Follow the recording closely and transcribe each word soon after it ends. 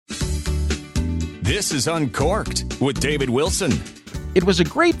This is Uncorked with David Wilson. It was a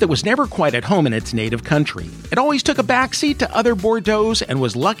grape that was never quite at home in its native country. It always took a backseat to other Bordeaux's and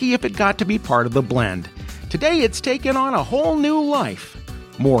was lucky if it got to be part of the blend. Today, it's taken on a whole new life.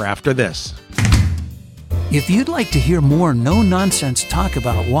 More after this. If you'd like to hear more no-nonsense talk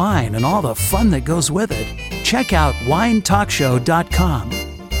about wine and all the fun that goes with it, check out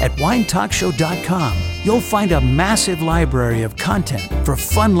winetalkshow.com. At winetalkshow.com, you'll find a massive library of content for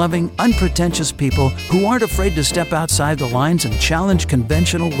fun-loving, unpretentious people who aren't afraid to step outside the lines and challenge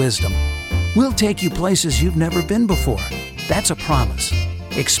conventional wisdom. We'll take you places you've never been before. That's a promise.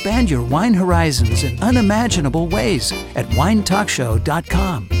 Expand your wine horizons in unimaginable ways at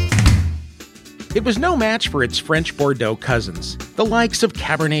winetalkshow.com. It was no match for its French Bordeaux cousins, the likes of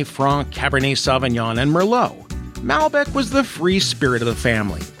Cabernet Franc, Cabernet Sauvignon, and Merlot. Malbec was the free spirit of the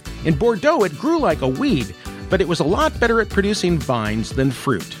family. In Bordeaux, it grew like a weed, but it was a lot better at producing vines than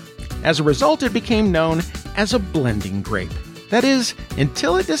fruit. As a result, it became known as a blending grape. That is,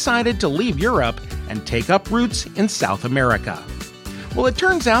 until it decided to leave Europe and take up roots in South America. Well, it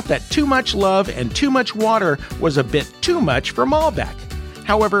turns out that too much love and too much water was a bit too much for Malbec.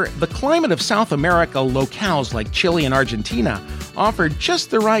 However, the climate of South America locales like Chile and Argentina offered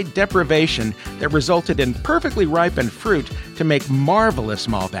just the right deprivation that resulted in perfectly ripened fruit to make marvelous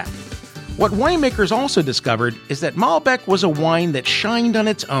Malbec. What winemakers also discovered is that Malbec was a wine that shined on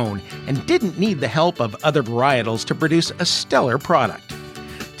its own and didn't need the help of other varietals to produce a stellar product.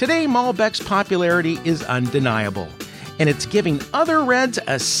 Today, Malbec's popularity is undeniable, and it's giving other reds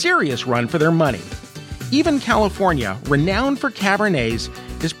a serious run for their money. Even California, renowned for Cabernets,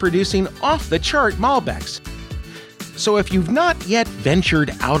 is producing off-the-chart Malbecs. So if you've not yet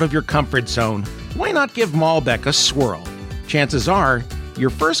ventured out of your comfort zone, why not give Malbec a swirl? Chances are, your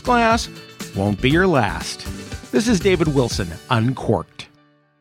first glass won't be your last. This is David Wilson, Uncorked.